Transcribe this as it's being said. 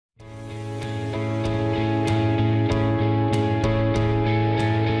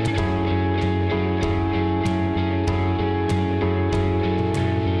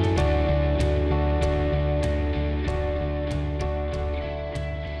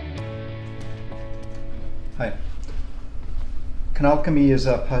Hi. Canalchemy is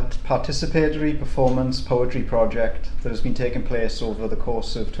a participatory performance poetry project that has been taking place over the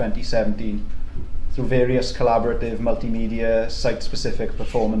course of 2017 through various collaborative multimedia site-specific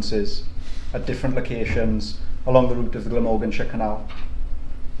performances at different locations along the route of the Glamorganshire Canal.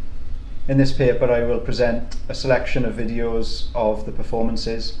 In this paper I will present a selection of videos of the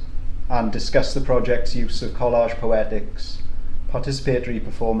performances and discuss the project's use of collage poetics, participatory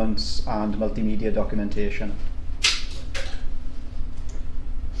performance and multimedia documentation.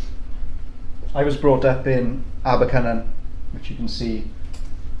 I was brought up in Abercynon, which you can see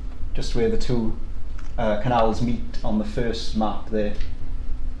just where the two canals meet on the first map there.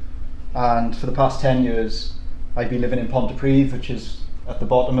 And for the past 10 years I've been living in Pontypridd, which is at the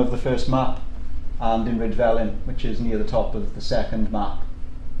bottom of the first map, and in Rydfelyn, which is near the top of the second map,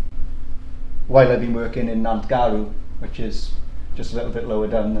 while I've been working in Nantgarw, which is just a little bit lower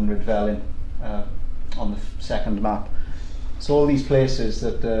down than Rydfelyn on the second map. So all these places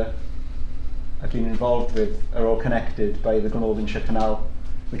that I've been involved with are all connected by the Glamorganshire Canal,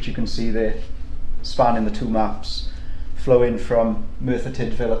 which you can see there, spanning the two maps, flowing from Merthyr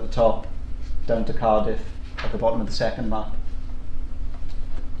Tydfil at the top down to Cardiff at the bottom of the second map.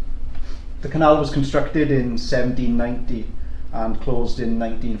 The canal was constructed in 1790 and closed in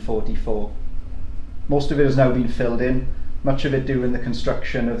 1944. Most of it has now been filled in, much of it during the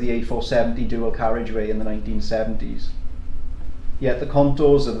construction of the A470 dual carriageway in the 1970s. Yet the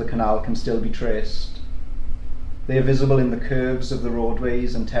contours of the canal can still be traced. They are visible in the curves of the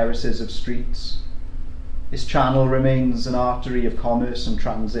roadways and terraces of streets. Its channel remains an artery of commerce and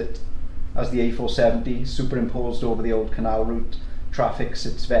transit, as the A470, superimposed over the old canal route, traffics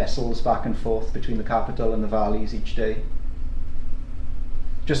its vessels back and forth between the capital and the valleys each day.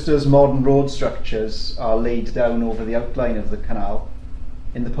 Just as modern road structures are laid down over the outline of the canal,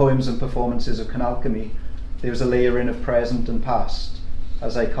 in the poems and performances of Canalchemy there is a layering of present and past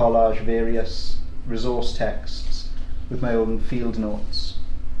as I collage various resource texts with my own field notes.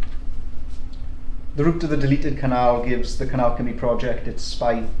 The route to the deleted canal gives the Canalchemy project its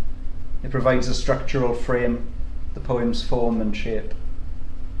spine. It provides a structural frame, the poem's form and shape.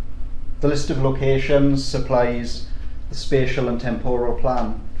 The list of locations supplies the spatial and temporal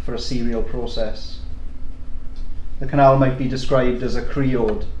plan for a serial process. The canal might be described as a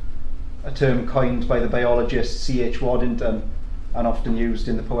creode, a term coined by the biologist C.H. Waddington and often used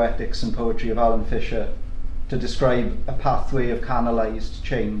in the poetics and poetry of Alan Fisher to describe a pathway of canalised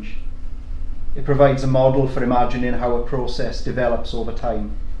change. It provides a model for imagining how a process develops over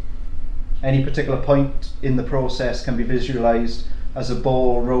time. Any particular point in the process can be visualised as a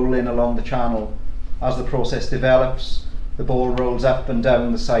ball rolling along the channel. As the process develops, the ball rolls up and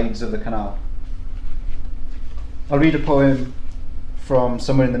down the sides of the canal. I'll read a poem from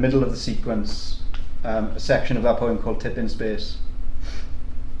somewhere in the middle of the sequence, a section of that poem called Tip in Space.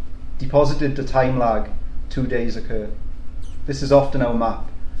 Deposited to time lag, 2 days occur. This is often our map.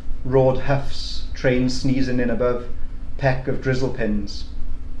 Road huffs, trains sneezing in above, peck of drizzle pins.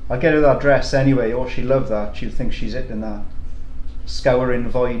 I'll get her that dress anyway, or she'll love that, she'll think she's it in that. Scouring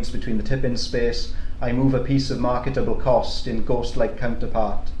voids between the tip in space, I move a piece of marketable cost in ghost-like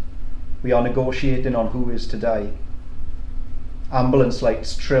counterpart. We are negotiating on who is to die. Ambulance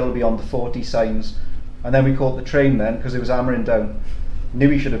lights trill beyond the 40 signs, and then we caught the train then, because it was hammering down. Knew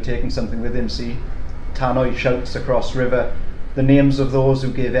he should have taken something with him, see? Tannoy shouts across river. The names of those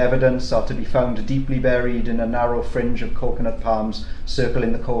who gave evidence are to be found deeply buried in a narrow fringe of coconut palms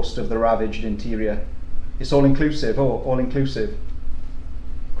circling the coast of the ravaged interior. It's all-inclusive, all-inclusive.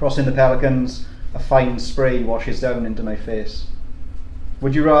 Crossing the Pelicans, a fine spray washes down into my face.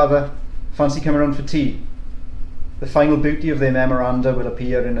 Would you rather? Fancy coming around for tea? The final beauty of their memoranda will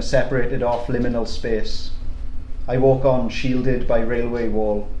appear in a separated off liminal space. I walk on, shielded by railway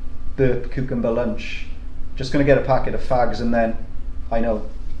wall. Burp cucumber lunch. Just going to get a packet of fags and then, I know.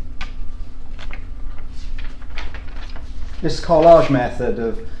 This collage method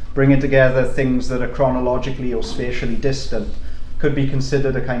of bringing together things that are chronologically or spatially distant could be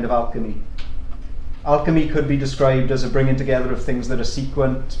considered a kind of alchemy. Alchemy could be described as a bringing together of things that are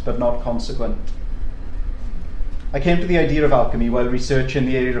sequent but not consequent. I came to the idea of alchemy while researching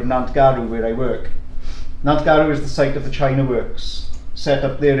the area of Nantgarw where I work. Nantgarw is the site of the China Works, set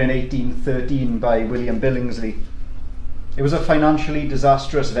up there in 1813 by William Billingsley. It was a financially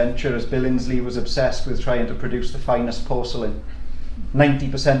disastrous venture as Billingsley was obsessed with trying to produce the finest porcelain.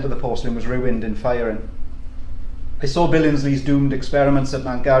 90% of the porcelain was ruined in firing. I saw Billingsley's doomed experiments at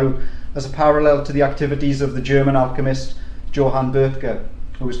Nantgarw as a parallel to the activities of the German alchemist Johann Böttger,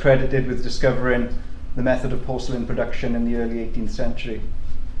 who was credited with discovering the method of porcelain production in the early 18th century.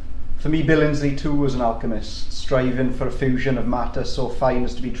 For me, Billingsley too was an alchemist, striving for a fusion of matter so fine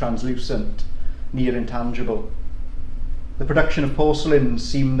as to be translucent, near intangible. The production of porcelain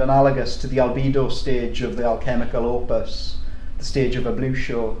seemed analogous to the albedo stage of the alchemical opus, the stage of a blue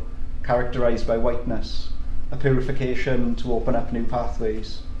show, characterised by whiteness, a purification to open up new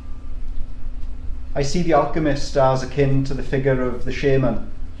pathways. I see the alchemist as akin to the figure of the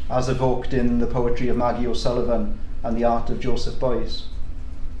shaman, as evoked in the poetry of Maggie O'Sullivan and the art of Joseph Beuys.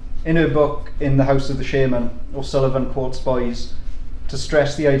 In her book, In the House of the Shaman, O'Sullivan quotes Beuys to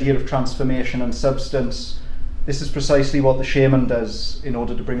stress the idea of transformation and substance. This is precisely what the shaman does in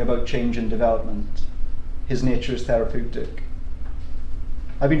order to bring about change and development. His nature is therapeutic.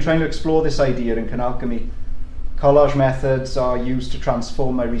 I've been trying to explore this idea in Canalchemy. Collage methods are used to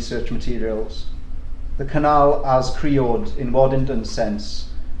transform my research materials. The canal as creod in Waddington's sense,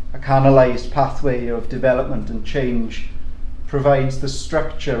 a canalised pathway of development and change, provides the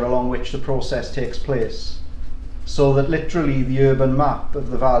structure along which the process takes place, so that literally the urban map of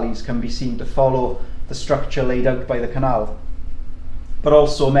the valleys can be seen to follow the structure laid out by the canal. But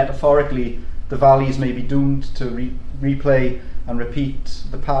also metaphorically, the valleys may be doomed to replay and repeat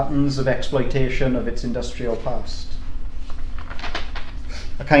the patterns of exploitation of its industrial past.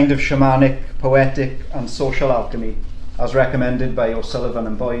 A kind of shamanic, poetic and social alchemy, as recommended by O'Sullivan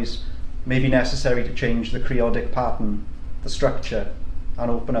and Beuys, may be necessary to change the creodic pattern, the structure, and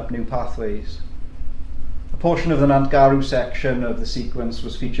open up new pathways. A portion of the Nantgarw section of the sequence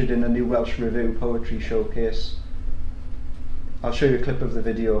was featured in the New Welsh Review Poetry Showcase. I'll show you a clip of the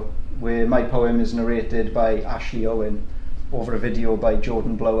video where my poem is narrated by Ashley Owen over a video by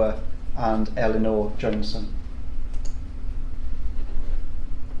Jordan Blower and Eleanor Johnson.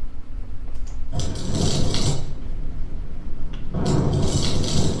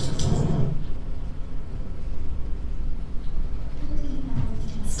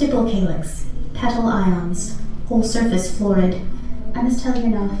 Stipple calyx, petal ions, whole surface florid. I must tell you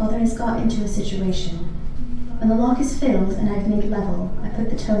now, Father has got into a situation. When the lock is filled and I've made level, I put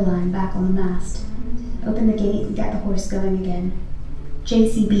the tow line back on the mast, open the gate and get the horse going again.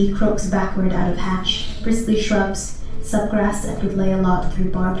 JCB croaks backward out of hatch, bristly shrubs, subgrass that would lay a lot through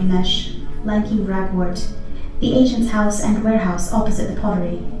barbed mesh, lanky ragwort, the agent's house and warehouse opposite the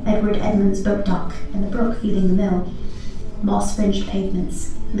pottery, Edward Edmunds boat dock, and the brook feeding the mill. Moss-fringed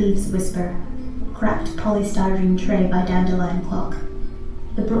pavements, leaves whisper, cracked polystyrene tray by dandelion clock.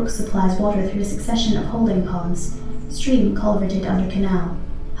 The brook supplies water through a succession of holding ponds, stream culverted under canal,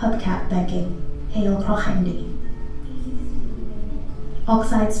 hubcap banking, hail crochendy.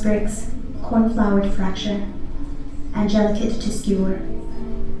 Oxide sprigs, corn-flowered fracture, angelicate to skewer.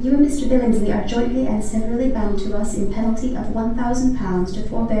 You and Mr. Billingsley are jointly and severally bound to us in penalty of £1,000 to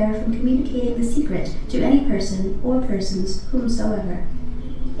forbear from communicating the secret to any person or persons whomsoever.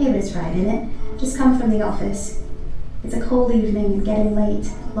 Ava's right in it. Just come from the office. It's a cold evening and getting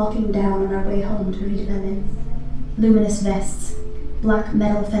late, locking down on our way home to read Bellin. Luminous vests, black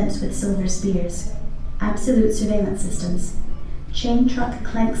metal fence with silver spears, absolute surveillance systems. Chain truck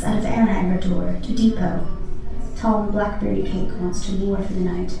clanks out of air hangar door to depot. Tom blackberry cake wants to moor for the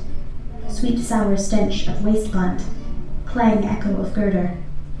night. Sweet sour stench of waste plant. Clang echo of girder.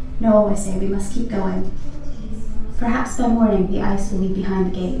 No, I say, we must keep going. Perhaps by morning the ice will be behind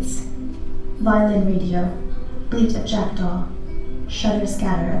the gates. Violin radio. Bleat of jackdaw. Shudder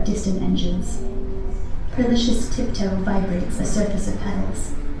scatter of distant engines. Perlicious tiptoe vibrates a surface of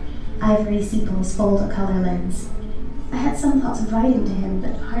petals. Ivory sepals fold a color lens. I had some thoughts of writing to him,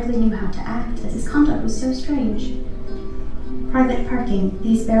 but hardly knew how to act, as his conduct was so strange. Private parking,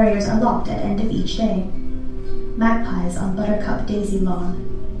 these barriers are locked at end of each day. Magpies on buttercup daisy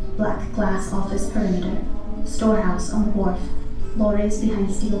lawn, black glass office perimeter, storehouse on the wharf, lorries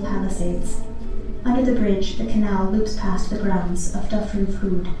behind steel palisades. Under the bridge, the canal loops past the grounds of Duffroom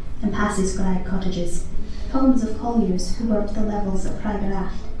Food and passes Grag cottages, homes of colliers who worked the levels of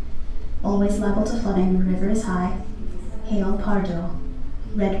Craigarat. Always level to flooding, the river is high. Hail pardo,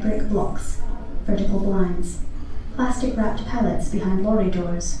 red brick blocks, vertical blinds, plastic-wrapped pallets behind lorry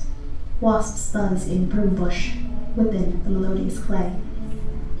doors, wasps buzz in broom bush, whipping the melodious clay,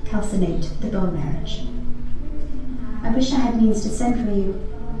 calcinate the bone marriage. I wish I had means to send for you.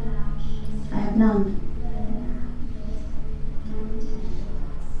 I have none.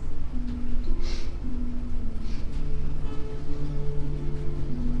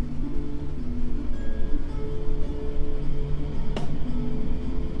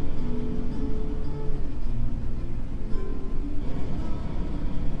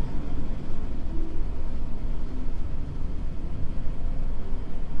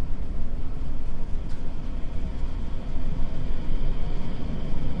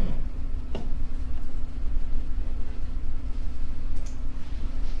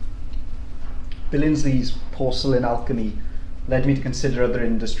 Billingsley's porcelain alchemy led me to consider other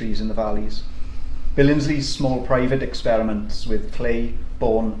industries in the valleys. Billingsley's small private experiments with clay,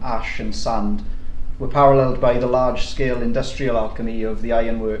 bone, ash and sand were paralleled by the large-scale industrial alchemy of the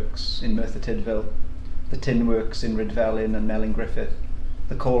ironworks in Merthyr Tydfil, the tin works in Rydfelyn and Melyn Griffith,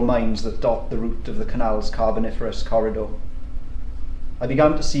 the coal mines that dot the route of the canal's carboniferous corridor. I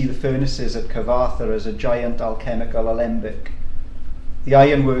began to see the furnaces at Cyfarthfa as a giant alchemical alembic. The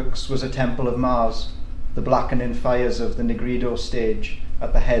ironworks was a temple of Mars, the blackening fires of the Negrido stage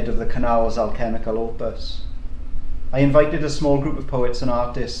at the head of the canal's alchemical opus. I invited a small group of poets and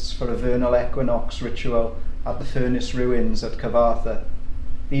artists for a vernal equinox ritual at the furnace ruins at Cyfarthfa.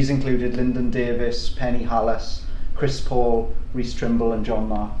 These included Lyndon Davis, Penny Hallis, Chris Paul, Rhys Trimble and John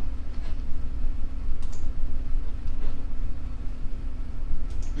Marr.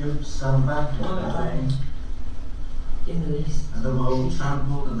 You stand back in the east, and the road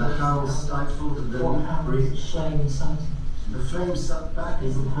trampled and the house stifled and the breach. Flame inside. The flame sucked back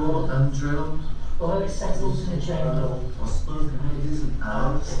as the port undrilled. Oil settled in a chamber. Or spoken hades and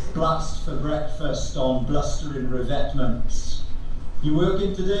hours. Blast for breakfast on blustering revetments. You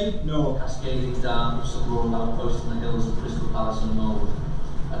working today? No. Cascading down some rural outposts in the hills of Crystal Palace and Mould.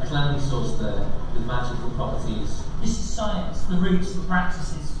 A cleanly source there with magical properties. This is science, the roots and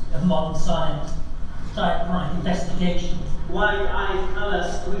practices of modern science. Direct investigation. Wide-eyed colour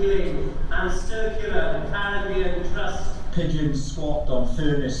squealing and circular Caribbean trust. Pigeons swapped on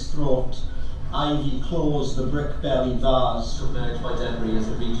furnace throat. Ivy closed the brick-bellied vase. Submerged by debris as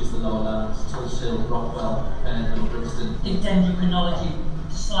it reaches the lower lands. Tulsill, Rockwell, Pennington, Brixton. In dendrochronology,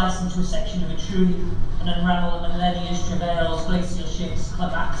 to slice into a section of a tree and unravel the millennia's travails, glacial shifts,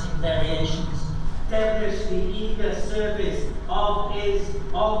 collapsing variations. Devilishly eager service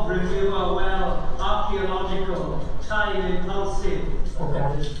of reviewer well, archaeological, time impulsive.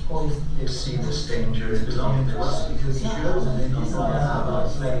 You see this danger in belonging to us because he shows and then he's not our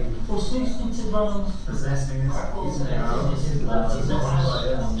slave. Or sluicing to Rome, Possessing it is an arrow.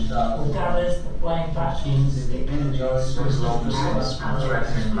 or gathers the flame back. Kings in the energies of his lawlessness and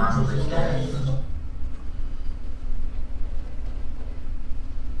threatening man with death.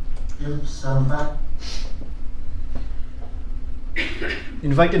 You stand back.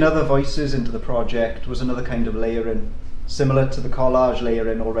 Inviting other voices into the project was another kind of layering, similar to the collage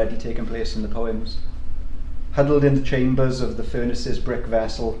layering already taking place in the poems. Huddled in the chambers of the furnace's brick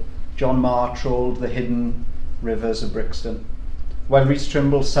vessel, John Marr trolled the hidden rivers of Brixton, while Rhys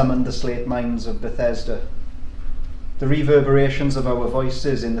Trimble summoned the slate mines of Bethesda. The reverberations of our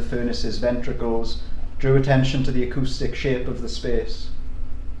voices in the furnace's ventricles drew attention to the acoustic shape of the space.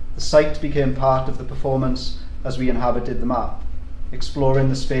 The site became part of the performance as we inhabited the map, exploring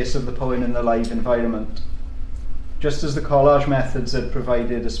the space of the poem in the live environment. Just as the collage methods had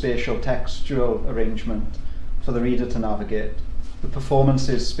provided a spatial textual arrangement for the reader to navigate, the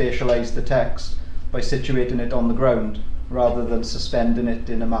performances spatialized the text by situating it on the ground rather than suspending it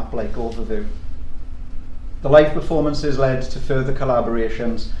in a map-like overview. The live performances led to further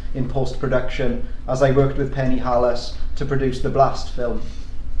collaborations in post-production as I worked with Penny Hallis to produce the Blast film.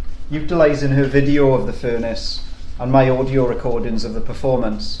 Utilising her video of the furnace and my audio recordings of the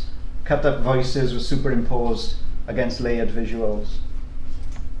performance, cut-up voices were superimposed against layered visuals.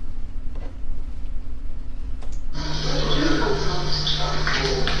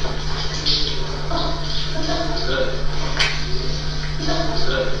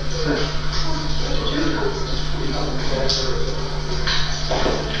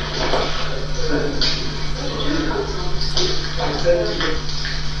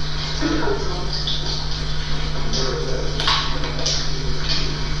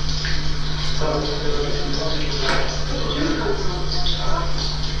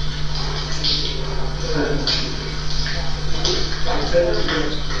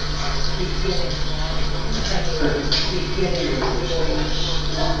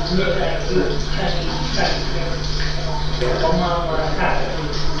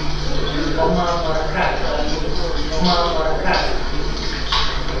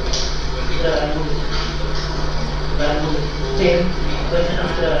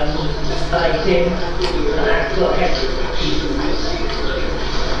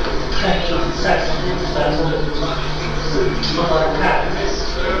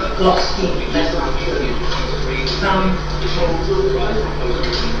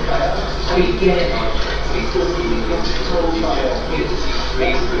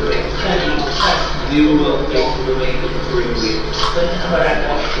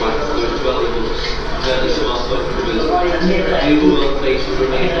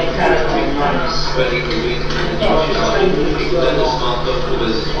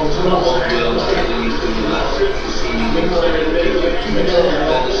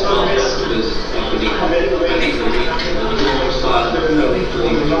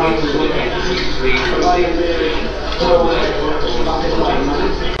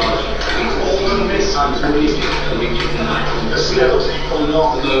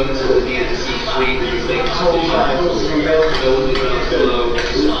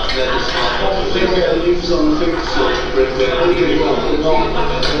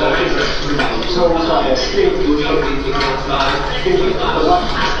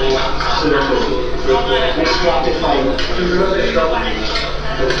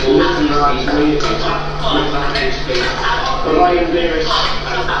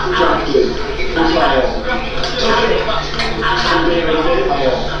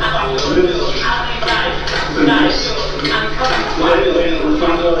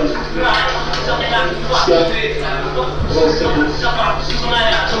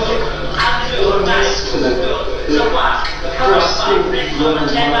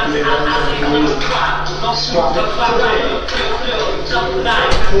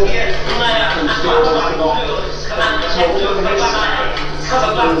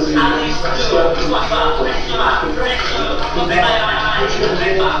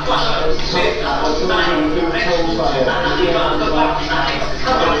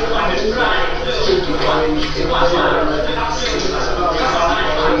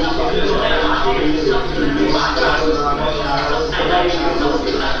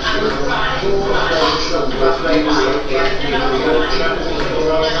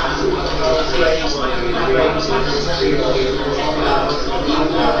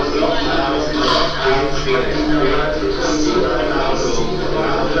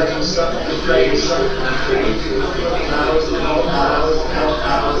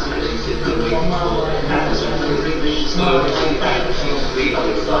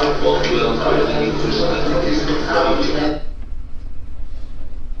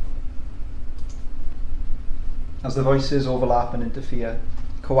 As the voices overlap and interfere,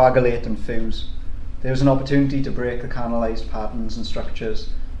 coagulate and fuse, there is an opportunity to break the canalised patterns and structures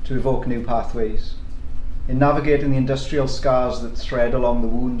to evoke new pathways. In navigating the industrial scars that thread along the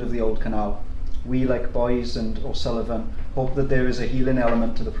wound of the old canal, we, like Boyes and O'Sullivan, hope that there is a healing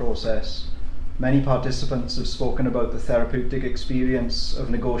element to the process. Many participants have spoken about the therapeutic experience of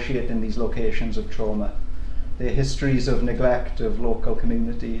negotiating these locations of trauma, their histories of neglect of local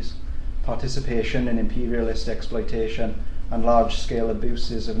communities, participation in imperialist exploitation and large-scale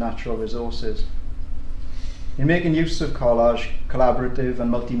abuses of natural resources. In making use of collage, collaborative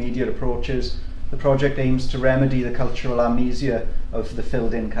and multimedia approaches, the project aims to remedy the cultural amnesia of the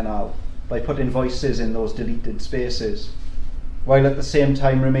filled-in canal by putting voices in those deleted spaces, while at the same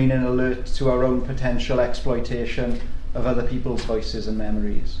time remaining alert to our own potential exploitation of other people's voices and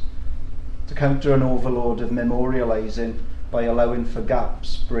memories. To counter an overload of memorialising by allowing for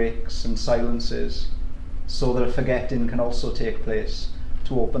gaps, breaks and silences, so that a forgetting can also take place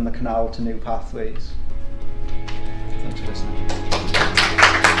to open the canal to new pathways. Thanks for listening.